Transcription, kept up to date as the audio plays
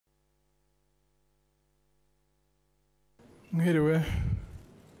Mwiriwe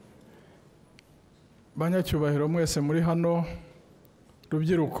banyacyubahiro mwese muri hano,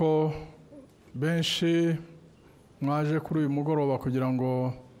 rubyiruko benshi mwaje kuri uyu mugoroba kugira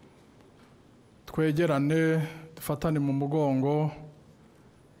ngo twegerane, dufatane mu mugongo,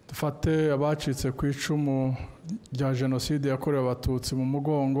 dufate abacitse ku icumu rya Jenoside yakorewe Abatutsi mu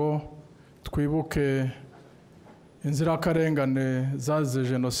mugongo, twibuke inzirakarengane zazize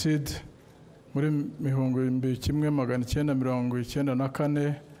Jenoside muri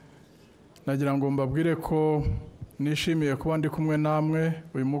 1994. Nagira ngo mbabwire ko nishimiye kuba ndi kumwe namwe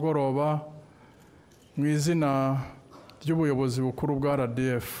uyu mugoroba mu izina ry'ubuyobozi bukuru bwa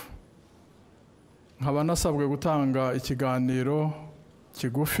RDF. Nkaba nasabwe gutanga ikiganiro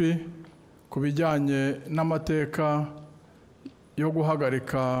kigufi ku bijyanye n'amateka yo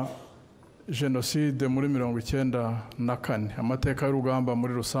guhagarika Jenoside muri 1994, amateka y'urugamba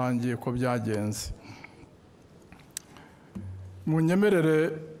muri rusange ko byagenze. Mu nyemerere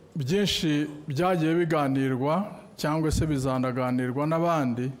byinshi byagiye biganirwa cyangwa se bizanaganirwa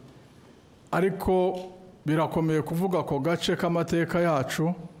n'abandi, ariko birakomeye kuvuga ko gace k'amateka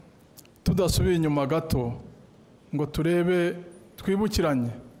yacu tudasubiye inyuma gato ngo turebe, twibukiranye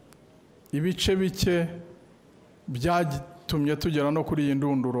ibice bike byatumye tugera no kuri iyi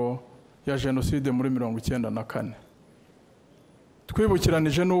ndunduro ya Jenoside muri 1994.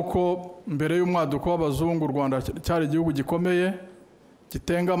 Twibukiranije nuko mbere y'umwaduko w'abazungu u Rwanda cyari igihugu gikomeye,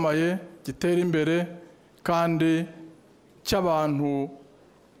 gitengamaye, gitera imbere kandi cy'abantu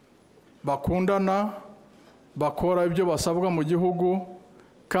bakundana, bakora ibyo basabwa mu gihugu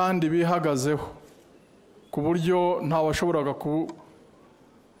kandi bihagazeho, ku buryo nta washoboraga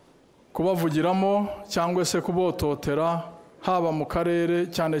kubavugiramo cyangwa se kubototera, haba mu karere,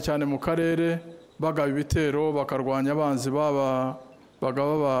 cyane cyane mu karere bagaba ibitero bakarwanya abanzi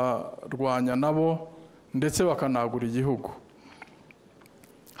babarwanya nabo ndetse bakanagura igihugu.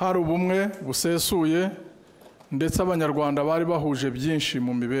 Hari ubumwe busesuye ndetse abanyarwanda bari bahuje byinshi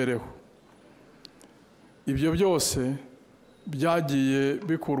mu mibereho. Ibyo byose byagiye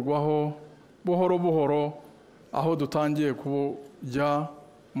bikurwaho buhoro buhoro aho dutangiye kujya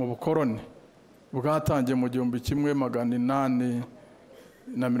mu bukoroni bwatangiye mu 1895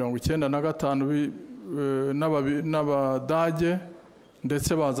 n'Abadage,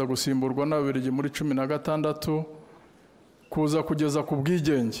 ndetse baza gusimburwa n'Ababiligi muri 16 kuza kugeza ku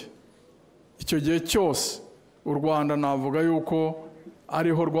bwigenge. Icyo gihe cyose u Rwanda navuga yuko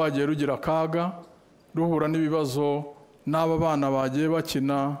ariho rwagiye rugira akaga, ruhura n'ibibazo n'aba bana bagiye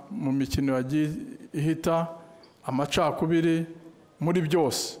bakina mu mikino yagiye ihita, amacakubiri muri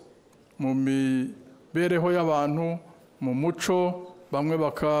byose, mu mibereho y'abantu, mu muco, bamwe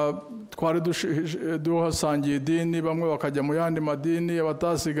twari duhasangiye idini, bamwe bakajya mu yandi madini,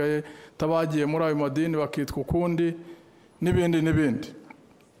 abatasigaye tabagiye muri ayo madini bakitwa ukundi, n'ibindi n'ibindi.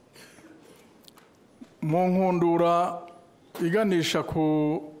 Mu nkundura iganisha ku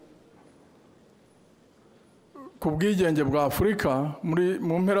bwigenge bwa Afurika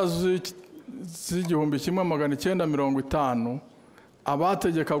mu mpera z'igihumbi 1950,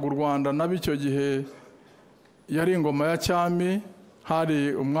 abategekaga u Rwanda n'ab'icyo gihe yari ingoma ya cyami,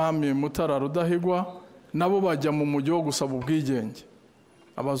 hari umwami Mutara Rudahigwa, nabo bajya mu mujyi wo gusaba ubwigenge.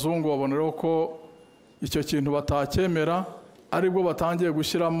 Abazungu babonera ko icyo kintu batacyemera, aribwo batangiye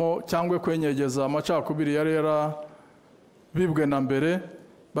gushyiramo cyangwa kwenyegeza amacakubiri yari yarabibwe na mbere,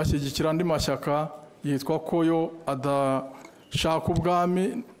 bashyigikira andi mashyaka yitwa ko yo adashaka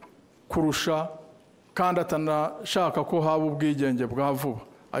ubwami kurusha kandi atanashaka ko haba ubwigenge bwa vuba.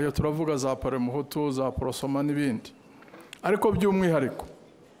 Ayo turavuga za Paremuhutu, za Porosoma n'ibindi. Ariko by'umwihariko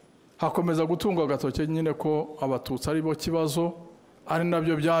hakomeza gutungwa agatoke nyine ko Abatutsi ari bo kibazo, ari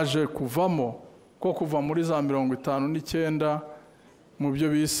nabyo byaje kuvamo ko kuva muri za 59 mu byo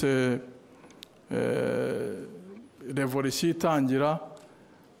bise revolution itangira,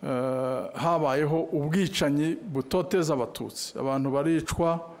 habayeho ubwicanyi butoteza Abatutsi. Abantu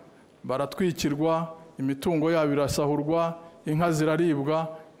baricwa, baratwikirwa, imitungo yabo irasahurwa, inka ziraribwa,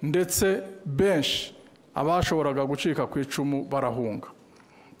 ndetse benshi abashoboraga gucika ku icumu barahunga.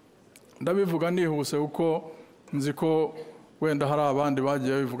 Ndabivuga nihuse uko nzi ko wenda hari abandi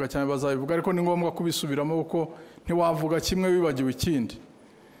bagiye bivuga cyane bazabivuga, ariko ni ngombwa kubisubiramo kuko ntiwavuga kimwe wibagiwe ikindi.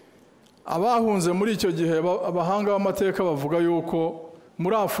 Abahunze muri icyo gihe, abahanga b'amateka bavuga yuko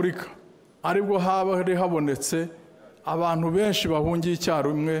muri Afurika aribwo hari habonetse abantu benshi bahungiye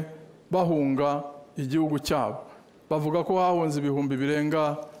icyarimwe bahunga igihugu cyabo. Bavuga ko hahunze ibihumbi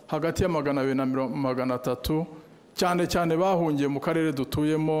birenga hagati ya 200 na 300, cyane cyane bahungiye mu karere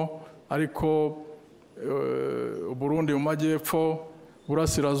dutuyemo, ariko Burundi mu majyepfo,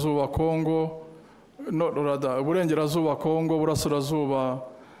 Burasirazuba, Kongo, uburengerazuba Kongo, burasirazuba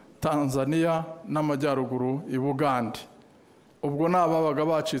Tanzania n'amajyaruguru i Bugande. Ubwo n'ababaga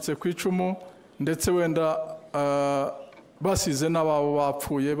bacitse ku icumu ndetse wenda basize n'ababo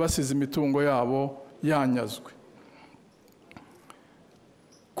bapfuye, basize imitungo yabo yanyazwe.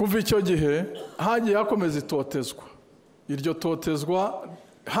 Kuva icyo gihe hagiye hakomeza itotezwa. Iryo totezwa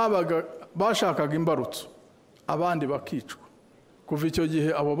bashakaga imbarutso, abandi bakicwa. Kuva icyo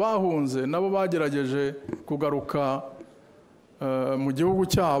gihe abo bahunze nabo bagerageje kugaruka mu gihugu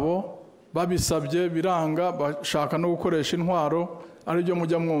cyabo, babisabye biranga, bashaka no gukoresha intwaro, aribyo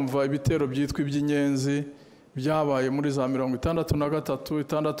mujya mwumva ibitero byitwa iby'inyenzi byabaye muri za 63,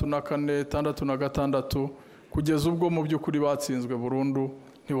 64, 66 kugeza ubwo mu by'ukuri batsinzwe burundu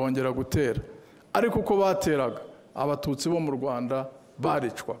ntibongera gutera. Ariko uko bateraga abatutsi bo mu Rwanda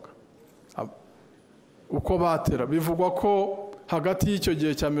baricwaga. Uko batera bivugwa ko hagati y'icyo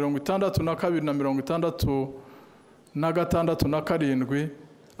gihe cya 62 na 67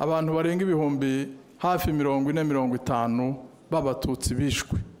 abantu barenga ibihumbi hafi 40-50 b'abatutsi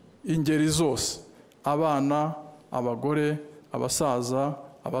bishwe, ingeri zose, abana, abagore, abasaza,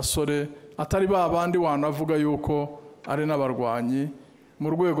 abasore, atari babandi wanavuga yuko ari n'abarwanyi mu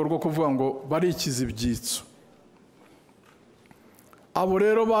rwego rwo kuvuga ngo barikiza ibyitso. Abo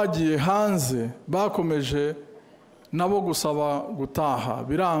rero bagiye hanze bakomeje nabo gusaba gutaha,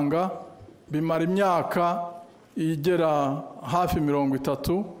 biranga, bimara imyaka igera hafi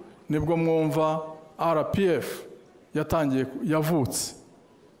 30 nibwo mwumva RPF yavutse.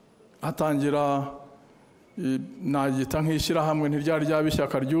 Atangira nagita nk'ishyirahamwe ntiryari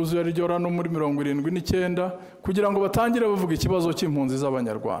ryabishyaka ryuzuye ryora no muri 79 kugira ngo batangire bavuga ikibazo cy'impunzi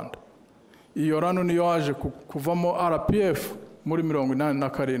z'Abanyarwanda. Iyo rano niyo yaje kuvamo RPF muri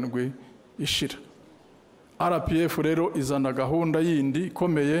 87 ishira. RPF rero izana gahunda yindi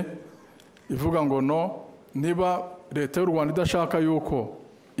ikomeye ivuga ngo no, niba leta y'u Rwanda idashaka yuko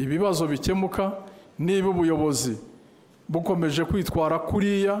ibibazo bikemuka, niba ubuyobozi bukomeje kwitwara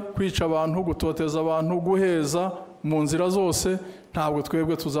kuriya, kwica abantu, gutoteza abantu, guheza mu nzira zose, ntabwo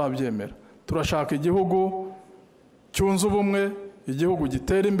twebwe tuzabyemera. Turashaka igihugu cyunze ubumwe, igihugu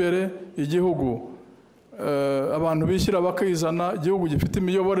gitera imbere, igihugu abantu bishyira bakizana, igihugu gifite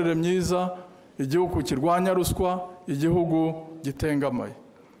imiyoborere myiza, igihugu kirwanya ruswa, igihugu gitengamaye.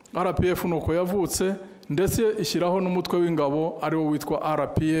 RPF nuko yavutse ndetse ishyiraho n'umutwe w'ingabo ari wo witwa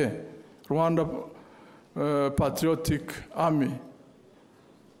RPA, Rwanda Patriotic Army.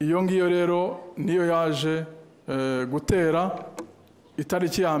 Iyo ngiyo rero niyo yaje gutera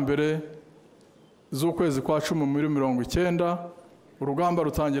itariki ya mbere z'ukwezi kwa 10 muri 1990. Urugamba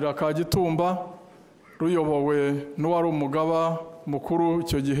rutangira Kagitumba ruyobowe n'uwari umugaba mukuru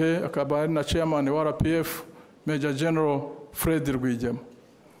icyo gihe, akaba ari na chairman wa RPF, Major General Fred Rwigema.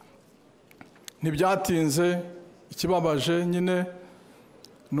 Ntibyatinze, ikibabaje nyine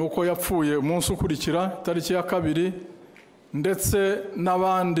nuko yapfuye umunsi ukurikira itariki ya 2, ndetse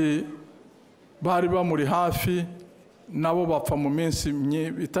n'abandi bari bamuri hafi nabo bapfa mu minsi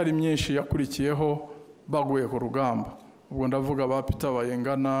itari myinshi yakurikiyeho baguye ku rugamba. Ubwo ndavuga ba Peter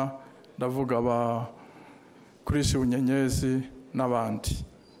Bayengana, ndavuga ba Chris Bunyenyezi n'abandi,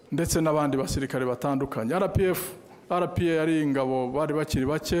 ndetse n'abandi basirikare batandukanye. RPA yari ingabo bari bakiri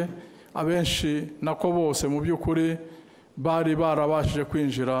bake, abenshi nako bose mu by'ukuri bari barabashije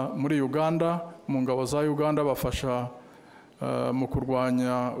kwinjira muri Uganda, mu ngabo za Uganda, bafasha mu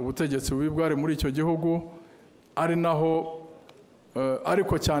kurwanya ubutegetsi bubi bwari muri icyo gihugu, ari naho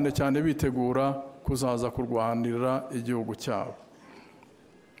ariko cyane cyane bitegura kuzaza kurwanira igihugu cyabo.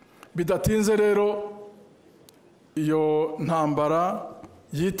 Bidatinze rero iyo ntambara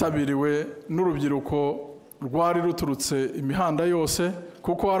yitabiriwe n'urubyiruko rwari ruturutse imihanda yose,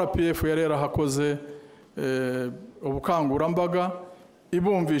 kuko RPF yari yarahakoze ubukangurambaga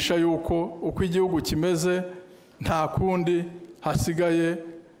ibumvisha yuko uko igihugu kimeze nta kundi hasigaye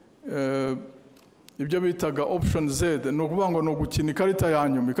ibyo bitaga option Z, ni ukuvuga ngo ni ugukina ikarita ya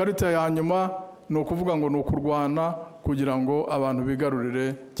nyuma. Ikarita ya nyuma ni ukuvuga ngo ni ukurwana kugira ngo abantu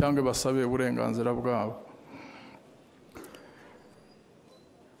bigarurire cyangwa basabe uburenganzira bwabo.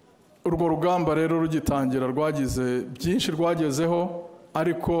 Urwo rugamba rero rugitangira rwagize byinshi rwagezeho,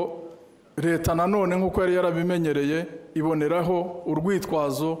 ariko leta nanone nk'uko yari yarabimenyereye iboneraho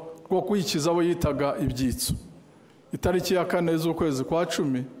urwitwazo rwo kwikiza abo yitaga ibyitso. Itariki ya 4 z'ukwezi kwa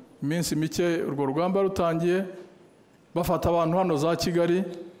 10, iminsi mike urwo rugamba rutangiye, bafata abantu hano za Kigali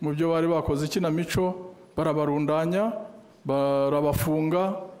mu byo bari bakoze ikinamico, barabarundanya,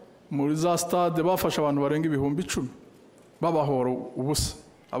 barabafunga muri za stade, bafasha abantu barenga 10,000 babahora ubusa.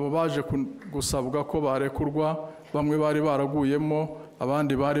 Abo baje gusabwa ko barekurwa, bamwe bari baraguyemo,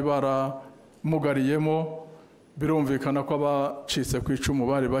 abandi bari mugariyemo birumvikana ko abacitse ku icumu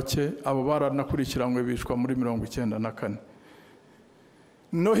bari bake, abo baranakurikiranywe bicwa muri 1994.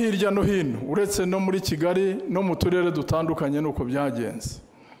 No hirya no hino uretse no muri Kigali no mu turere dutandukanye nuko byagenze.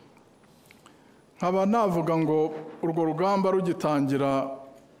 Nkaba navuga ngo urwo rugamba rugitangira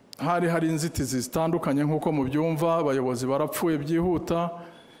hari inzitizi zitandukanye nk'uko mubyumva, abayobozi barapfuye byihuta,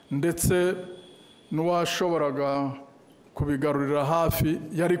 ndetse n'uwashoboraga kubigarurira hafi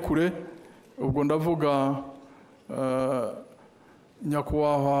yari kure. Ubwo ndavuga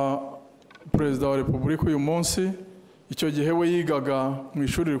nyakubahwa Perezida wa Repubulika uyu munsi. Icyo gihe we yigaga mu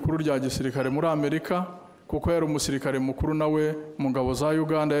ishuri rikuru rya gisirikare muri Amerika, kuko yari umusirikare mukuru nawe mu ngabo za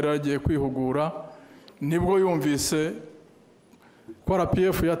Uganda, yari agiye kwihugura. Nibwo yumvise ko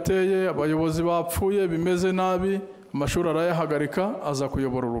RPF yateye, abayobozi bapfuye bimeze nabi, amashuri arayahagarika, aza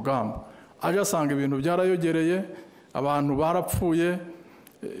kuyobora urugamba. Aje asanga ibintu byarayogereye, abantu barapfuye,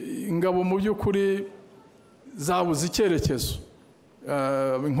 ingabo mu by'ukuri zabuze icyerekezo,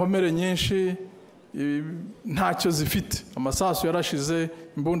 inkomere nyinshi ntacyo zifite, amasasu yarashize,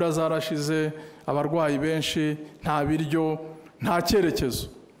 imbunda zarashize, abarwayi benshi, nta biryo, nta cyerekezo.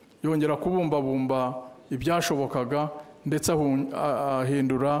 Yongera kubumbabumba ibyashobokaga, ndetse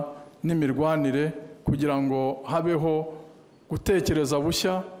ahindura n'imirwanire kugira ngo habeho gutekereza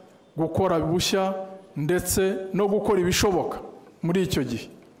bushya, gukora bushya, ndetse no gukora ibishoboka. Muri icyo gihe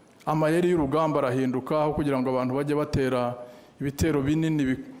amayeri y'urugamba arahinduka, aho kugira ngo abantu bajye batera ibitero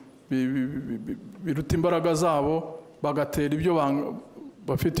binini biruta imbaraga zabo, bagatera ibyo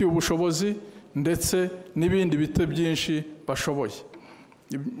bafitiye ubushobozi ndetse n'ibindi bite byinshi bashoboye.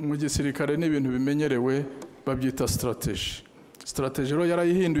 Mu gisirikare n'ibintu bimenyerewe babyita strategy. Strategy rero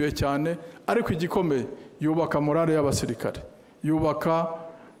yarayihinduye cyane, ariko igikomeye yubaka morale y'abasirikare, yubaka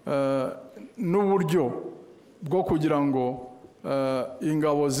n'uburyo bwo kugira ngo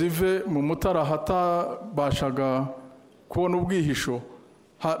ingabo zive mu mutara hatabashaga kubona ubwihisho,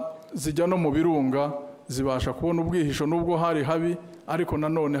 zijya no mu birunga zibasha kubona ubwihisho, nubwo hari habi, ariko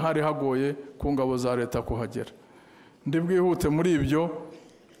nanone hari hagoye ku ngabo za leta kuhagera. Ndibwihute muri ibyo,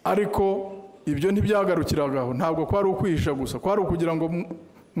 ariko ibyo ntibyagarukiragaho, ntabwo kwari ukwihisha gusa, kwari ukugira ngo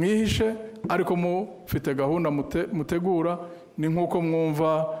mwihishe ariko mufite gahunda mutegura. Ni nk'uko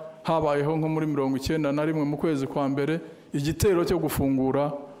mwumva habayeho nko muri 1991 mu kwezi kwa mbere igitero cyo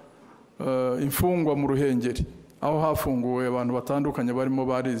gufungura imfungwa mu Ruhengeri, aho hafunguwe abantu batandukanye barimo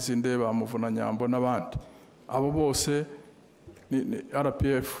Barizinde, Bamuvunanyambo n'abandi. Abo bose ni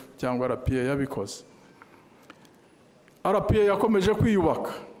RPF cyangwa RPA yabikoze. RPA yakomeje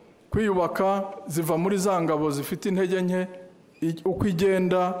kwiyubaka ziva muri za ngabo zifite intege nke, uko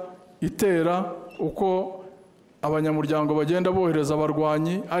igenda itera, uko abanyamuryango bagenda bohereza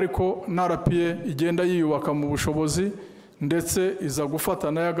abarwanyi, ariko na RPA igenda yiyubaka mu bushobozi, ndetse iza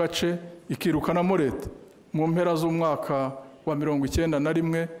gufatana y'agace ikirukanamo leta. Mu mpera z'umwaka wa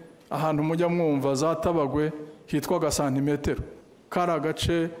 1991 ahantu mujya mwumva za Tabagwe hitwa Gasantimetero, kari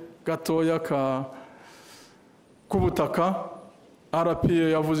agace gatoya k'ubutaka. RPA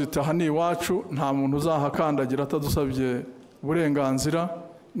yavuze iti aha ni iwacu, nta muntu uzahakandagira atadusabye uburenganzira,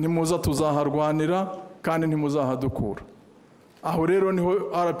 nimuza tuzaharwanira kandi ntimuzahadukura. Aho rero niho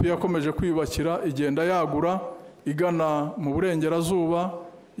RPA yakomeje kwiyubakira, igenda yagura igana mu burengerazuba,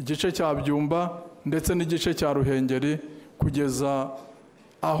 igice cya Byumba ndetse n'igice cya Ruhengeri, kugeza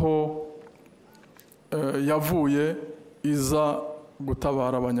aho yavuye iza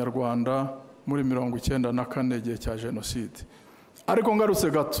gutabara abanyarwanda muri 1994 igihe cya Jenoside. Ariko ngarutse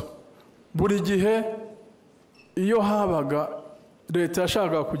gato, buri gihe iyo habaga leta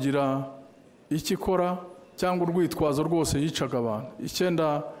yashaka kugira ikikora cyangwa urwitwazo rwose, yicaga abantu.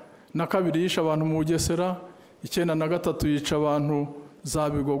 1992 yisha abantu mu Bugesera, 1993 yica abantu za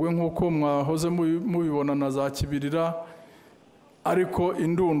Bigogwe nk'uko mwahoze mubibona na za Kibirira, ariko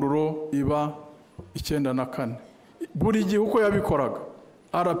indunduro iba 1994. Buri gihe uko yabikoraga,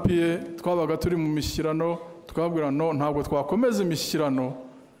 RPA twabaga turi mu mishyikirano, twabwira no, ntabwo twakomeza imishyikirano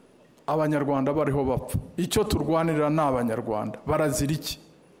abanyarwanda bariho bapfa. Icyo turwanirira ni abanyarwanda. Barazira iki?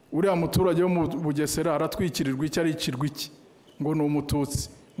 Uriya muturage wo mu Bugesera aratwikirirwa iki, aricirwa iki? Ngo ni umututsi.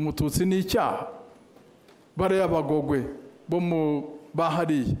 Umututsi ni icyaha. Bariya Bagogwe bo mu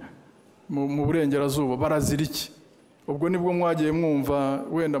bahariye mu burengerazuba barazira iki? Ubwo nibwo mwagiye mwumva,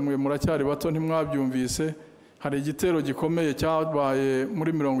 wenda mwe muracyari bato ntimwabyumvise, hari igitero gikomeye cyabaye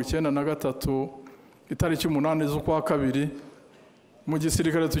muri 1993 itariki 8 z'ukwa kabiri, mu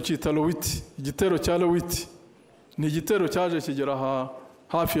gisirikare tukita Lowiti. Igitero cya Lowiti ni igitero cyaje kigera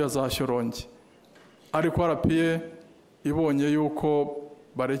hafi ya za Shyorongi, ariko RPA ibonye yuko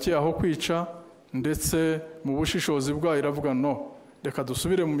barekeye aho kwica, ndetse mu bushishozi bwayo iravuga no, reka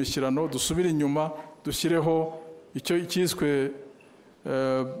dusubire mu mishyirano, dusubire inyuma, dushyireho icyo cyiswe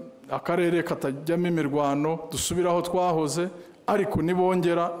akarere katajyamo imirwano, dusubire aho twahoze, ariko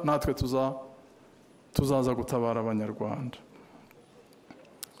nibongera natwe tuzaza gutabara abanyarwanda.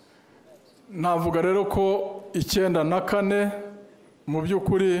 Navuga rero ko 94 mu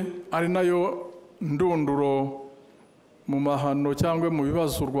by'ukuri ari nayo ndunduro mu mahano cyangwa mu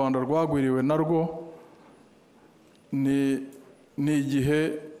bibazo u Rwanda rwagwiriwe narwo. Ni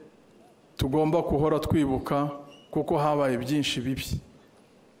igihe tugomba guhora twibuka, kuko habaye byinshi bibi.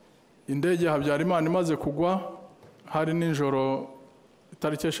 Indege Habyarimana imaze kugwa, hari nijoro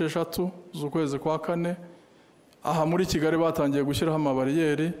itariki 6 z'ukwezi kwa 4, aha muri Kigali batangiye gushyiraho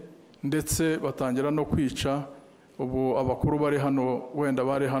amabariyeri, ndetse batangira no kwica. Ubu abakuru bari hano, wenda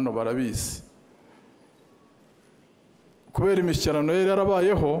bari hano barabizi. Kubera imishyikirano yari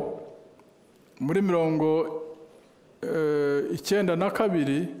yarabayeho muri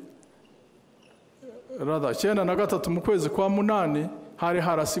 93 mu kwezi kwa 8, hari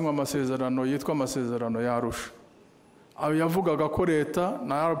harasinywa amasezerano yitwa amasezerano ya Arusha. Ayo yavugaga ko leta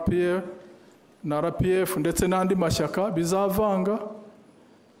na RPF ndetse n'andi mashyaka bizavanga,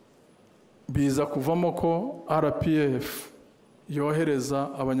 biza kuvamo ko RPF yohereza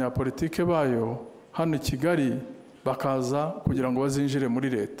abanyapolitike bayo hano Kigali bakaza kugira ngo bazinjire muri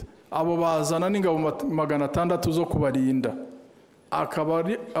leta. Abo bazana n'ingabo 600 zo kubarinda. Akaba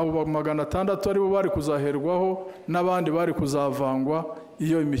ari abo 600 ari bo bari kuzaherwaho, n'abandi bari kuzavangwa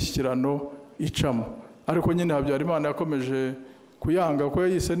iyo imishyikirano icamo. Ariko nyine Habyarimana yakomeje kuyanga, ko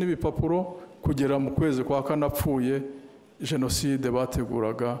yise n'ibipapuro kugera mu kwezi kwa 4 apfuye. Jenoside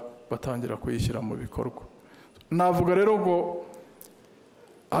bateguraga batangira kuyishyira mu bikorwa. Navuga rero ngo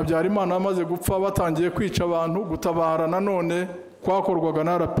Habyarimana amaze gupfa, batangiye kwica abantu, gutabara nanone kwakorwaga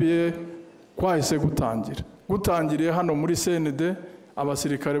na RPA kwahise gutangiriye hano muri CND.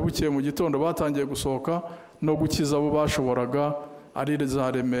 Abasirikare bukiye mu gitondo batangiye gusohoka no gukiza abo bashoboraga, ari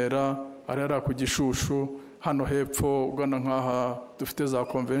za Remera, ari ku Gishushu, hano hepfo ugana nkaha dufite za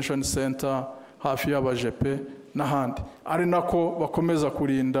Convention Center hafi y'abajepe n'ahandi. Ari nako bakomeza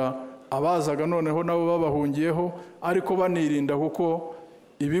kurinda abazaga noneho nabo babahungiyeho, ariko banirinda kuko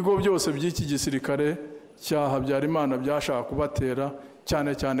ibigo byose by'iki gisirikare cya Habyarimana byashaka kubatera,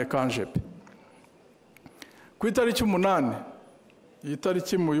 cyane cyane Kanjepe. Ku itariki 8, iyi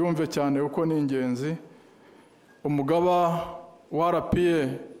tariki muyumve cyane uko ni ingenzi, umugaba wa RPA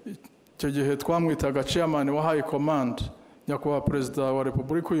icyo gihe twamwitaga chairman wa High Command, nyakubahwa Perezida wa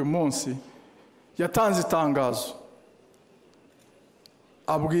Repubulika uyu munsi, yatanze itangazo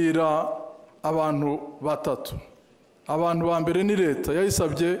abwira abantu batatu. Abantu ba mbere ni leta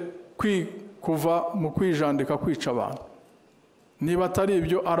yayisabye kuva mu kwijandika kwica abantu. Niba atari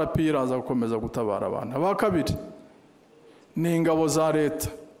ibyo, RPA iraza gukomeza gutabara abantu. Aba kabiri ni ingabo za leta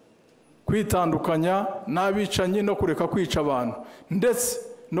kwitandukanya n'abicanyi no kureka kwica abantu, ndetse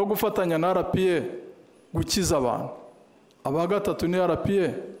no gufatanya na RPA gukiza abantu. Aba gatatu ni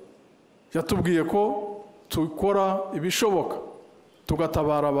RPA yatubwiye ko tukora ibishoboka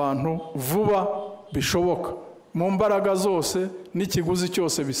tugatabara abantu vuba bishoboka, mu mbaraga zose n'ikiguzi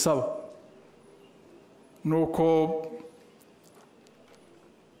cyose bisaba. Nuko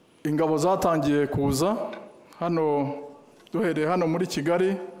ingabo zatangiye kuza hano, duhereye hano muri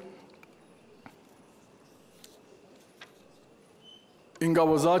Kigali.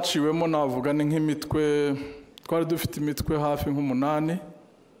 Ingabo zaciwemo navuga ni nk'imitwe, twari dufite imitwe hafi nk'8.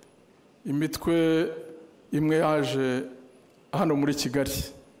 Imitwe imwe yaje hano muri Kigali,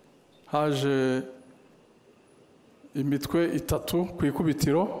 haje imitwe 3 ku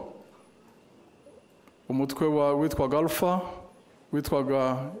ikubitiro. Umutwe witwaga Alpha,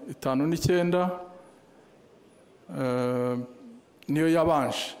 witwaga 59, niyo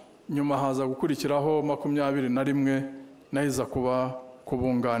yabanje. Nyuma haza gukurikiraho 21 nahiza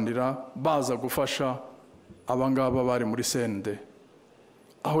kubunganira, baza gufasha abangaba bari muri CND.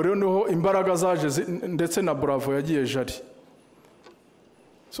 Aho rero niho imbaraga zaje, ndetse na Bravo yagiye jari.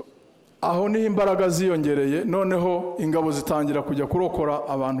 Aho ni imbaraga ziyongereye, noneho ingabo zitangira kujya kurokora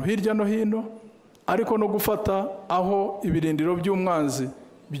abantu hirya no hino, ariko no gufata aho ibirindiro by'umwanzi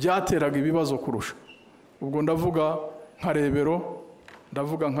byateraga ibibazo kurusha. Ubwo ndavuga nka Rebero,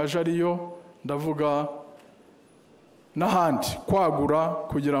 ndavuga nka Jariyo, ndavuga n'ahandi, kwagura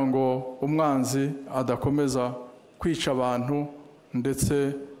kugira ngo umwanzi adakomeza kwica abantu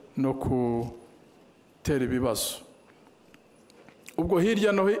ndetse no gutera ibibazo. Ubwo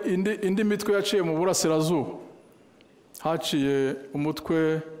hirya no indi mitwe yaciye mu burasirazuba, haciye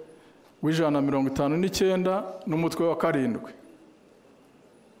umutwe w'159 n'umutwe wa 7.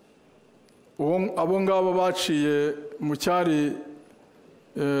 Abo ngabo baciye mu cyari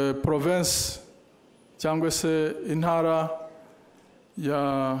province cyangwa se intara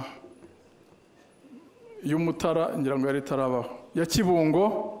y'Umutara, ngira ngo yari itarabaho, ya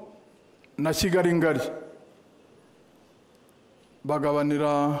Kibungo na Kigali ngari,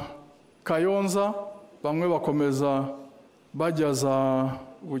 bagabanira Kayonza, bamwe bakomeza bajya za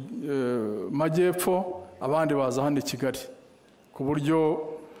Majyepfo, abandi baza hano i Kigali, ku buryo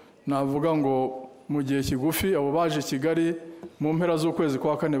navuga ngo mu gihe kigufi abo baje Kigali mu mpera z'ukwezi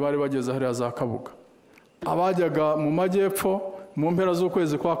kwa kane bari bageze hariya za Kabuga. Abajyaga mu Majyepfo mu mpera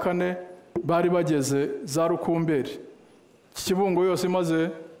z'ukwezi kwa kane bari bageze za Rukumberi. Kibungo yose imaze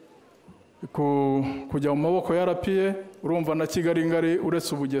kujya mu maboko ya RPA, urumva na Kigali ngari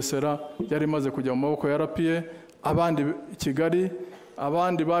uretse Ubugesera yari imaze kujya mu maboko ya RPA, abandi Kigali,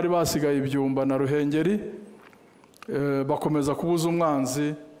 abandi bari basigaye Ibyumba na Ruhengeri, bakomeza kubuza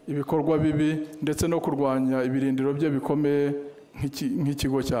umwanzi ibikorwa bibi ndetse no kurwanya ibirindiro bye bikomeye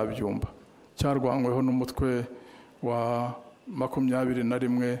nk'ikigo cya Byumba cyarwanyweho n'umutwe wa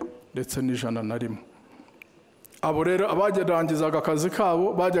 21 ndetse n'101. Abo rero abagerangizaga akazi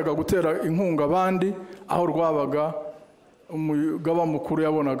kabo bajyaga gutera inkunga abandi aho rwabaga umugaba mukuru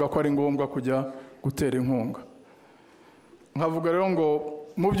yabonaga ko ari ngombwa kujya gutera inkunga. Nkavuga rero ngo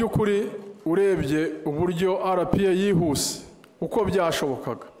mu by'ukuri urebye uburyo RPA yihuse uko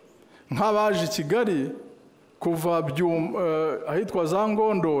byashobokaga, nk'abaje Kigali kuva ahitwa za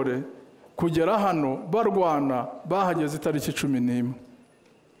Ngondore kugera hano barwana bahageze itariki 11.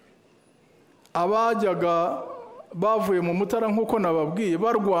 Abajyaga bavuye mu Mutara nk'uko nababwiye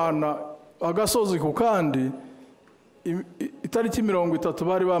barwana agasozi ku kandi, itariki 30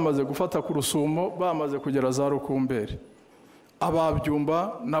 bari bamaze gufata ku Rusumo, bamaze kugera za Rukumberi.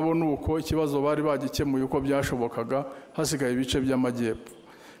 Ababyumba nabo nuko ikibazo bari bagikemuye uko byashobokaga, hasigaye ibice by'Amajyepfo.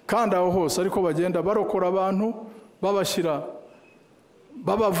 Kandi aho hose ariko bagenda barokora abantu, babashyira,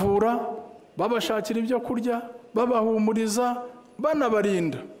 babavura, babashakira ibyo kurya, babahumuriza,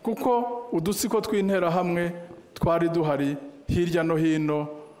 banabarinda, kuko udutsiko tw'intera hamwe twari duhari hirya no hino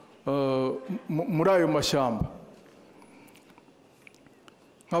muri ayo mashyamba.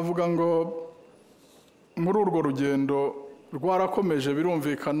 Nkavuga ngo muri urwo rugendo rwarakomeje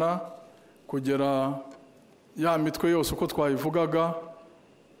birumvikana kugera ya mitwe yose uko twayivugaga,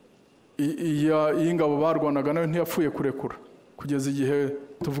 y'ingabo barwanaga nayo ntiyapfuye kurekura, kugeza igihe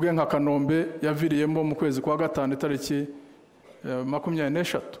tuvuge nka Kanombe yaviriyemo mu kwezi kwa gatanu itariki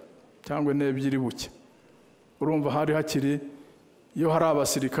 23 cyangwa 2 buke. Urumva hari hakiri, iyo hari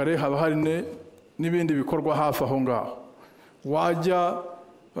abasirikare haba hari n'ibindi bikorwa hafi aho ngaho. Wajya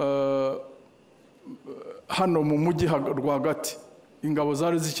hano mu mujyi rwagati, ingabo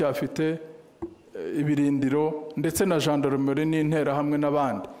zari zicyafite ibirindiro ndetse na gendarmerie n'intera hamwe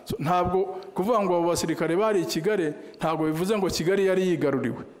n'abandi. Ntabwo kuvuga ngo abo basirikare bari i Kigali ntabwo bivuze ngo Kigali yari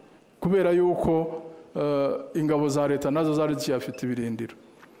yigaruriwe, kubera yuko ingabo za leta nazo zari zicyafite ibirindiro.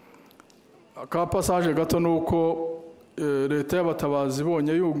 Aka passage gato nuko leta y'abatabazi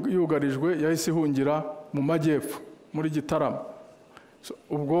bonye yugarijwe yahise ihungira mu Majyepfo muri Gitarama.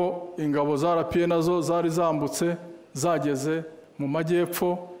 Ubwo ingabo za RPA nazo zari zambutse zageze mu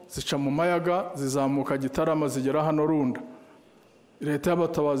Majyepfo, zica mu Mayaga, zizamuka Gitarama, zigera hano Runda. Leta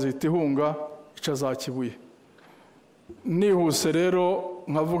y'abatabazi ihunga ica za Kibuye. Nihuse rero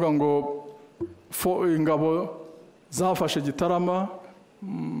nkavuga ngo ingabo zafashe Gitarama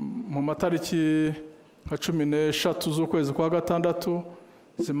mu matariki nka 13 z'ukwezi kwa gatandatu,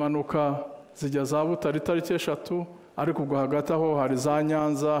 zimanuka zijya za Butare itariki 3, ariko ubwo hagati aho hari za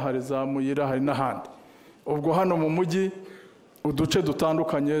Nyanza, hari za Muyira, hari n'ahandi. Ubwo hano mu mujyi uduce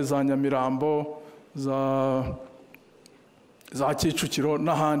dutandukanye, za Nyamirambo, za Kicukiro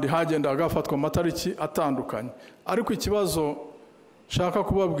n'ahandi hagendaga hafatwa amatariki atandukanye. Ariko ikibazo shaka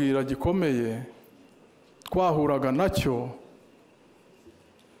kubabwira gikomeye twahuraga nacyo,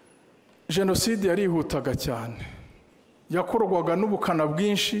 Jenoside yarihutaga cyane, yakorwaga n'ubukana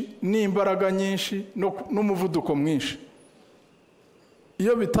bwinshi n'imbaraga nyinshi n'umuvuduko mwinshi.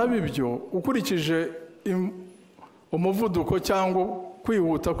 Iyo bitaba ibyo, ukurikije umuvuduko cyangwa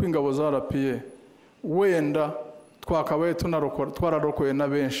kwihuta kw'ingabo za RPA, wenda twakabaye twararokoye na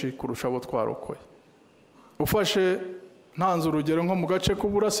benshi kurusha abo twarokoye. Ufashe ntanze urugero nko mu gace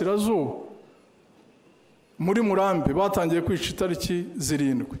k'Uburasirazuba, muri Murambi batangiye kwica itariki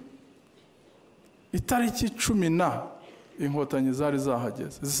 7, itariki 10 inkotanyi zari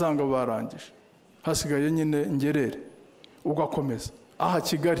zahageze zisanga barangije, hasigaye nyine Ngerere, ugakomeza aha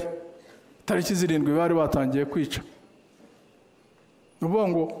Kigali itariki 7 bari batangiye kwica. Nuvuga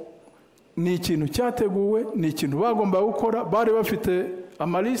ngo ni ikintu cyateguwe, ni ikintu bagomba gukora, bari bafite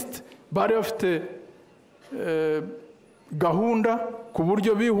amaliste, bari bafite gahunda ku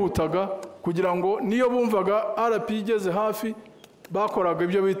buryo bihutaga kugira ngo niyo bumvaga RP igeze hafi bakoraga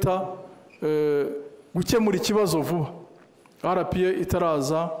ibyo bita gukemura ikibazo vuba RP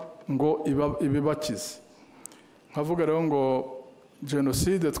itaraza ngo ibibakize. Nkavuga rero ngo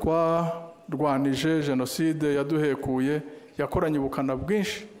Jenoside twarwanije, Jenoside yaduhekuye, yakoranye ubukana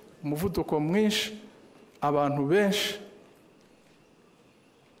bwinshi, umuvuduko mwinshi, abantu benshi,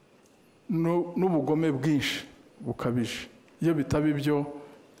 n'ubugome bwinshi bukabije. Iyo bitaba ibyo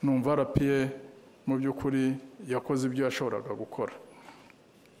numva RP mu by'ukuri yakoze ibyo yashoboraga gukora.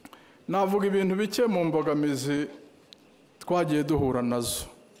 Navuga ibintu bike mu mbogamizi twagiye duhura nazo.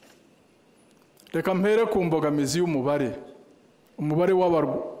 Reka mpere ku mbogamizi y'umubare. Umubare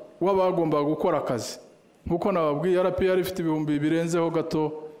w'abagombaga gukora akazi. Nkuko nababwiye RP yari ifite ibihumbi birenzeho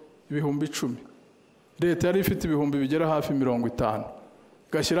gato ibihumbi 10. Leta yari ifite ibihumbi bigera hafi 50.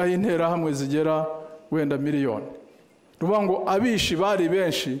 Gashyiraho interahamwe zigera wenda miliyoni. Ruvuga ngo abishi bari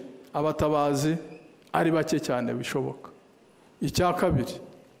benshi, abatabazi ari bake cyane bishoboka. Icya kabiri,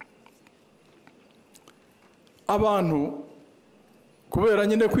 abantu kubera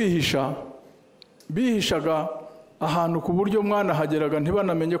nyine kwihisha, bihishaga ahantu ku buryo mwana hageraga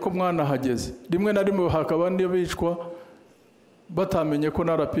ntibanamenye ko mwana hageze. Rimwe na rimwe hakaba n'abicwa batamenye ko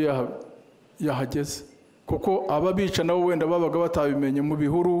na RP yahageze, kuko ababica nabo wenda babaga batabimenye mu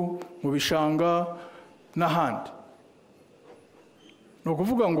bihuru, mu bishanga n'ahandi. No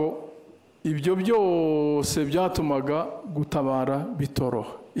kuvuga ngo ibyo byose byatumaga gutabara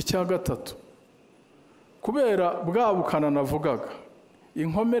bitoroha. Icya gatatu, kubera bwa bukana navugaga,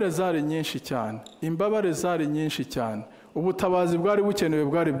 inkomere zari nyinshi cyane, imbabare zari nyinshi cyane, ubutabazi bwari bukenewe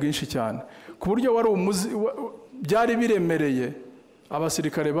bwari bwinshi cyane, ku buryo wari byari biremereye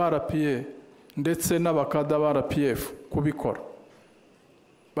abasirikare ba RP ndetse n'abakada ba RPF kubikora.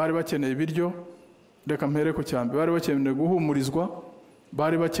 Bari bakeneye ibiryo, reka mpere ku cyambe, bari bakeneye guhumurizwa,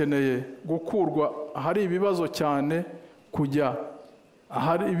 bari bakeneye gukurwa ahari ibibazo cyane kujya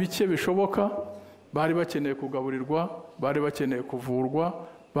ahari ibike bishoboka, bari bakeneye kugaburirwa, bari bakeneye kuvurwa,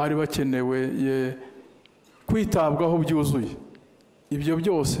 bari bakenewe kwitabwaho byuzuye. Ibyo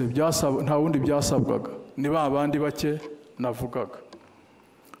byose nta wundi byasabwaga, ni babandi bake navugaga.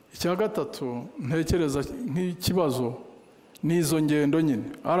 Icya gatatu ntekereza nk'ikibazo n'izo ngendo nyine.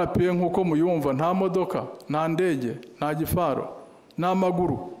 RP nk'uko muyumva nta modoka, nta ndege, nta gifaro,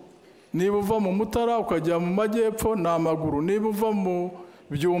 n'amaguru. Niba uva mu Mutara ukajya mu Majyepfo n'amaguru, niba uva mu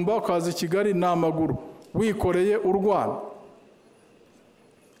Byumba ukaza i Kigali n'amaguru, wikoreye urwana.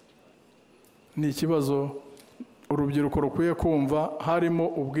 Ni ikibazo urubyiruko rukwiye kumva, harimo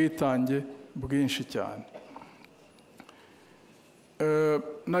ubwitange bwinshi cyane.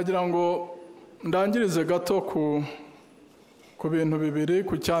 Nagira ngo ndangirize gato ku bintu bibiri.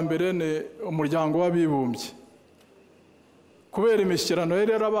 Ku cyambere ni umuryango w'abibumbye. Kubera imishyikirano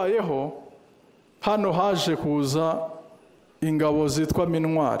yari yarabayeho, hano haje kuza ingabo zitwa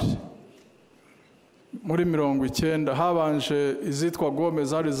Mintwari. Muri 1990 habanje izitwa Gome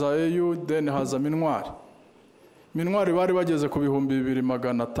zari za EU, then haza Mintwari. Mintwari bari bageze ku bihumbi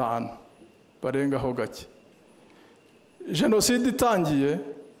 2500 barengaho gake. Jenoside itangiye,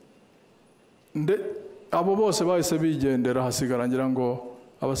 abo bose bahise bigendera, hasigara ngira ngo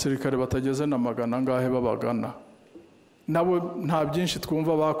abasirikare batageze na 100 ngahe babagana. Nabo nta byinshi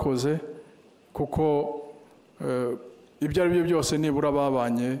twumva bakoze, kuko ibyo ari byo byose nibura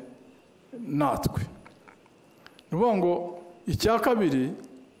babanye natwe. Nuvuga ngo icya kabiri,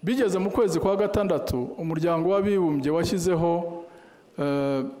 bigeze mu kwezi kwa gatandatu, umuryango w'abibumbye washyizeho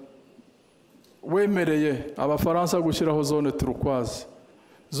wemereye abafaransa gushyiraho zone turquoise.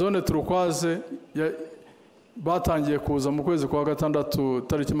 Zone turquoise batangiye kuza mu kwezi kwa gatandatu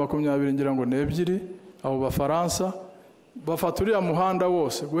tariki 20 ngira ngo n'ebyiri. Abo bafaransa bafata uriya muhanda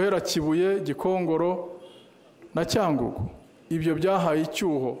wose guhera Kibuye, Gikongoro na Cyangugu. Ibyo byahaye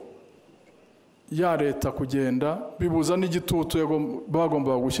icyuho ya leta kugenda, bibuza n'igitutu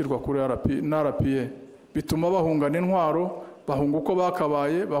bagomba gushyirwa kuri RPA, bituma bahungana intwaro, bahunga uko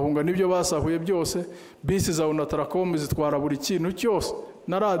bakabaye, bahunga n'ibyo basahuye byose. Bisi za Unatracom zitwara buri kintu cyose,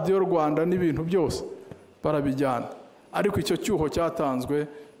 na Radio Rwanda n'ibintu byose barabijyana. Ariko icyo cyuho cyatanzwe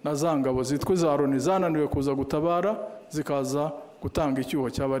na za ngabo zitwa za Loni zananiwe kuza gutabara, zikaza gutanga icyuho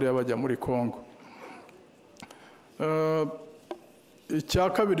cy'abariya bajya muri Kongo. Icya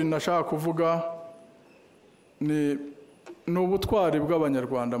kabiri nashaka kuvuga ni ubutwari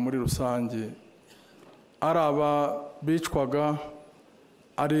bw'abanyarwanda muri rusange. Ari aba bicwaga,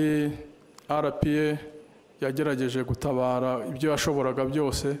 ari RPA yagerageje gutabara ibyo yashoboraga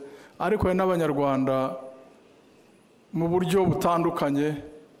byose, ariko hari n'abanyarwanda mu buryo butandukanye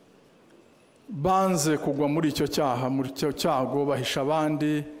banze kugwa muri icyo cyaha, muri icyo cyago, bahisha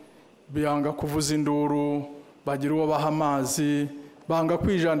abandi, banga kuvuza induru, bagira uwo baha amazi, banga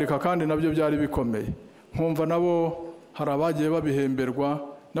kwijandika, kandi nabyo byari bikomeye. Nkumva nabo hari abagiye babihemberwa,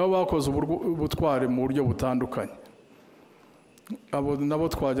 nabo bakoze ubutwari mu buryo butandukanye. Abo nabo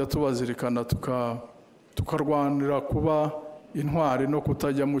twajya tubazirikana, tukarwanira kuba intwari no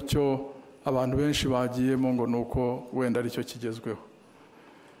kutajya mu cyo abantu benshi bagiyemo ngo nuko wenda ari cyo kigezweho.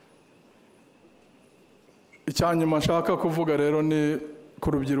 Icyanyuma nshaka kuvuga rero ni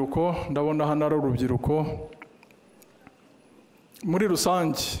ku rubyiruko. Ndabona hano ari urubyiruko muri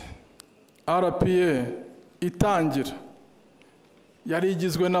rusange. RPA itangira yari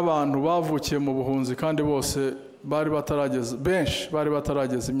igizwe n'abantu bavukiye mu buhunzi, kandi bose benshi bari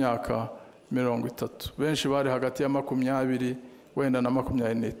batarageza imyaka 30. Benshi bari hagati ya 20 wenda na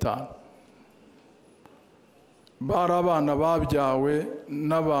 25. Bari abana babyawe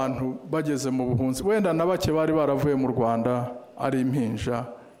n'abantu bageze mu buhunzi, wenda na bake bari baravuye mu Rwanda ari impinja,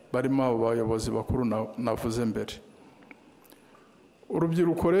 barimo abo bayobozi bakuru navuze mbere.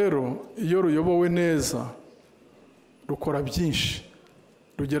 Urubyiruko rero iyo ruyobowe neza rukora byinshi,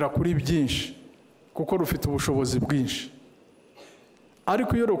 rugera kuri byinshi, kuko rufite ubushobozi bwinshi.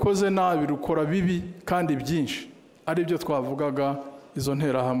 Ariko iyo rukoze nabi rukora bibi kandi byinshi, ari byo twavugaga izo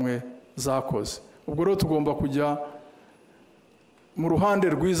nterahamwe zakoze. Ubwo rero tugomba kujya mu ruhande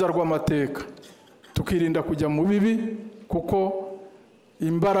rwiza rw'amateka, tukirinda kujya mu bibi, kuko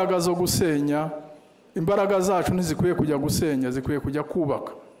imbaraga zo gusenya, imbaraga zacu ntizikwiye kujya gusenya, zikwiye kujya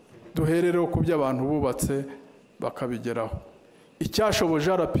kubaka. Duherereho ku byo abantu bubatse bakabigeraho.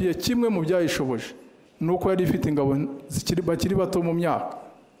 Icyashoboje RPA, kimwe mu byayishoboje, nuko yari ifite ingabo bakiri bato mu myaka,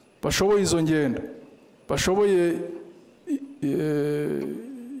 bashoboye izo ngendo, bashoboye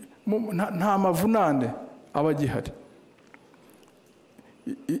nta mavunane abagihari.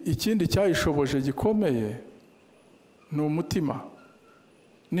 Ikindi cyayishoboje gikomeye ni umutima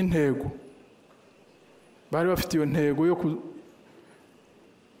n'intego. Bari bafite iyo ntego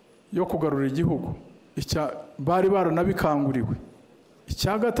yo kugarura igihugu, bari baranabikanguriwe.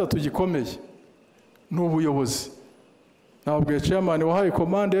 Icya gatatu gikomeye ni ubuyobozi. Ntabwo chairman wahaye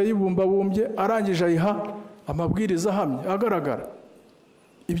komande yayibumbabumbye, arangije ayiha amabwiriza ahamye agaragara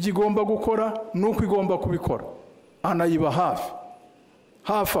ibyo igomba gukora nuko igomba kubikora, anayiba hafi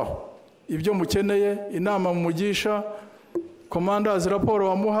aho. Ibyo mukeneye inama mugisha, komandazi raporo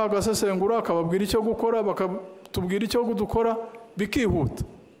wamuha, agasesengura, akababwira icyo gukora, bakatubwira icyo dukora, bikihuta.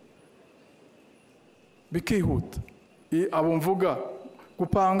 Abo mvuga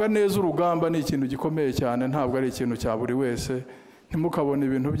gupanga neza urugamba ni ikintu gikomeye cyane, ntabwo ari ikintu cya buri wese. Ntimukabone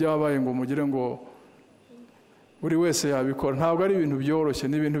ibintu byabaye ngo mugire ngo buri wese yabikora. Ntabwo ari ibintu byoroshye,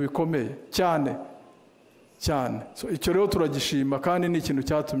 ni ibintu bikomeye cyane. So icyo rero turagishima, kandi ni ikintu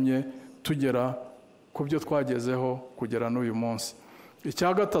cyatumye tugera ku byo twagezeho kugera n'uyu munsi.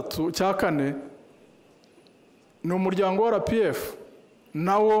 Icya kane ni umuryango wa RPF,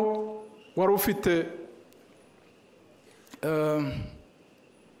 nawo wari ufite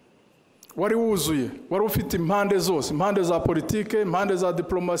wari wuzuye, wari ufite impande zose, impande za politike, impande za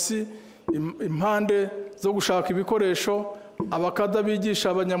diplomasi, impande zo gushaka ibikoresho, abakada bigisha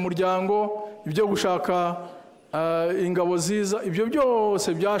abanyamuryango, ibyo gushaka ingabo ziza. Ibyo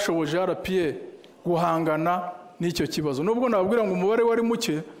byose byashoboje RPA guhangana n'icyo kibazo. Nubwo nababwira ngo umubare wari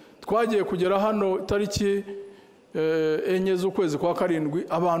muke, twagiye kugera hano tariki 4 z'ukwezi kwa 7,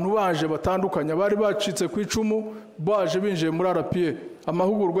 abantu baje batandukanye, bari bacitse ku icumu, baje binjiye muri RPA,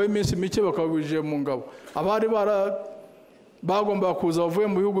 amahugurwa y'iminsi mike bakabije mu ngabo. Abari bagomba kuza bavuye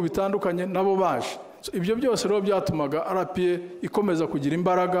mu bihugu bitandukanye nabo baje. Ibyo byose rero byatumaga RPA ikomeza kugira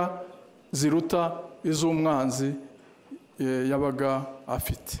imbaraga ziruta iz'umwanzi yabaga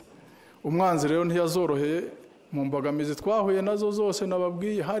afite. Umwanzi rero ntiyazoroheye. Mu mbogamizi twahuye nazo zose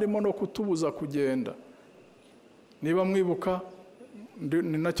nababwiye, harimo no kutubuza kugenda. Niba mwibuka,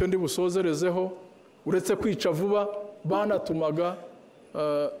 ni nacyo ndi busozerezeho, uretse kwica vuba, banatumaga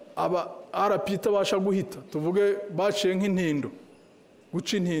RPA itabasha guhita. Tuvuge baciye nk'intindo.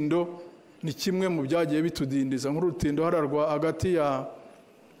 Guca intindo ni kimwe mu byagiye bitudindiza, nk'urutindo hararwa hagati ya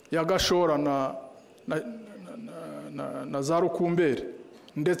Gashora na za Rukumberi,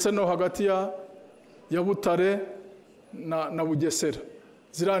 ndetse no hagati ya Butare na Bugesera.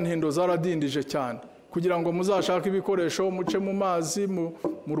 Ziriya ntindo zaradindije cyane, kugira ngo muzashake ibikoresho, muce mu mazi,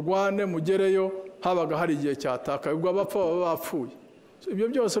 murwane, mugereyo, habaga hari igihe cyataka, ubwo abapfa baba bapfuye. Ibyo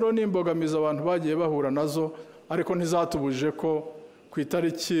byose rero ni imbogamizi abantu bagiye bahura nazo, ariko ntizatubujije ko ku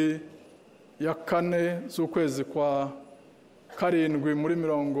itariki ya 4 z'ukwezi kwa 7 muri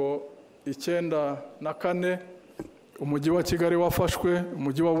 1994 umujyi wa Kigali wafashwe,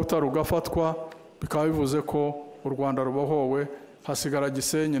 umujyi wa Butare ugafatwa, bikaba bivuze ko u Rwanda rubohowe. Hasigara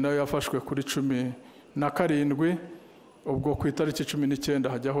Gisenyi nayo yafashwe kuri 17, ubwo ku itariki 19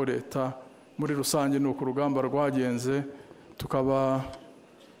 hajyaho leta. Muri rusange ni uko urugamba rwagenze. Tukaba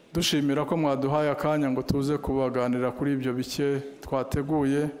dushimira ko mwaduhaye akanya ngo tuze kubaganira kuri ibyo bike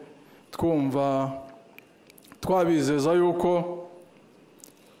twateguye, twumva twabizeza yuko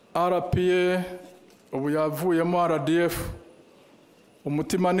RPA ubu yavuyemo RDF,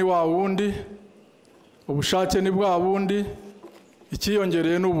 umutima ni wa wundi, ubushake ni bwa bundi,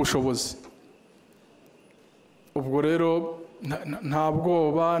 ikiyongereye n'ubushobozi. Ubwo rero nta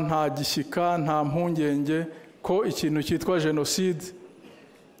bwoba, nta gishyika, nta mpungenge ko ikintu cyitwa Jenoside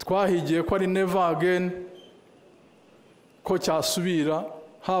twahigiye ko ari never again, ko cyasubira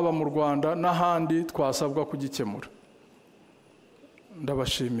haba mu Rwanda n'ahandi twasabwa kugikemura.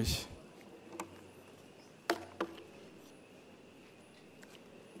 Ndabashimiye.